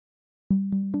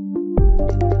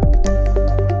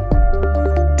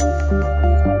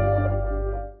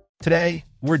Today,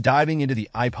 we're diving into the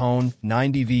Aiphone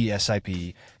 90V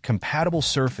SIP compatible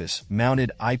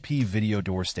surface-mounted IP video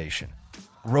door station,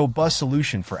 a robust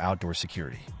solution for outdoor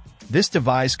security. This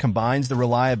device combines the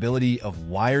reliability of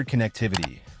wired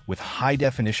connectivity with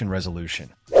high-definition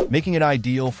resolution, making it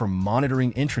ideal for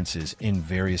monitoring entrances in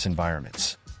various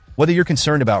environments. Whether you're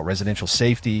concerned about residential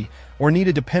safety or need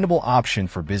a dependable option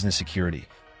for business security,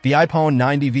 the Aiphone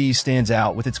 90V stands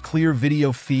out with its clear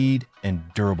video feed and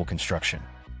durable construction.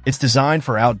 It's designed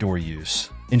for outdoor use,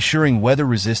 ensuring weather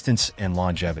resistance and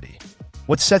longevity.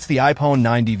 What sets the Aiphone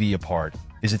 90V apart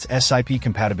is its SIP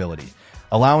compatibility,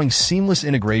 allowing seamless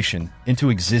integration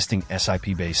into existing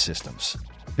SIP-based systems.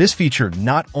 This feature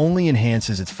not only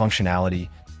enhances its functionality,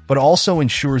 but also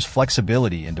ensures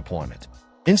flexibility in deployment.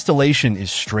 Installation is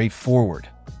straightforward,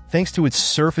 thanks to its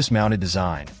surface-mounted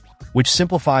design, which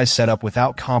simplifies setup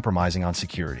without compromising on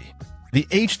security. The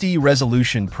HD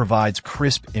resolution provides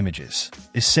crisp images,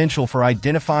 essential for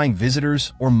identifying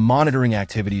visitors or monitoring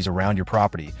activities around your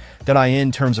property.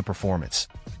 In terms of performance,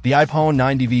 the Aiphone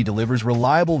 90V delivers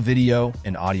reliable video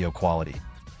and audio quality,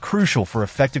 crucial for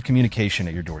effective communication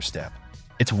at your doorstep.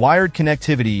 Its wired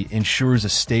connectivity ensures a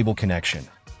stable connection,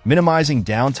 minimizing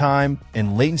downtime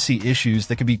and latency issues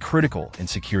that can be critical in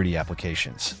security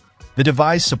applications. The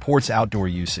device supports outdoor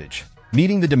usage,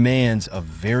 meeting the demands of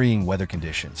varying weather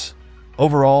conditions.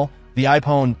 Overall, the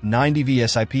Aiphone 90V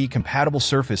SIP compatible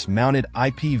surface-mounted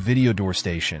IP video door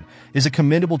station is a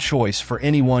commendable choice for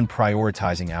anyone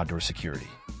prioritizing outdoor security.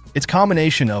 Its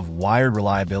combination of wired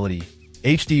reliability,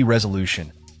 HD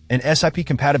resolution, and SIP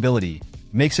compatibility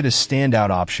makes it a standout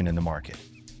option in the market.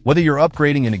 Whether you're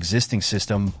upgrading an existing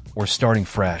system or starting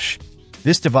fresh,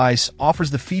 this device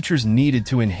offers the features needed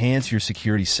to enhance your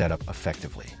security setup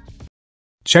effectively.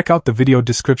 Check out the video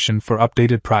description for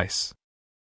updated price.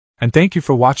 And thank you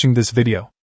for watching this video.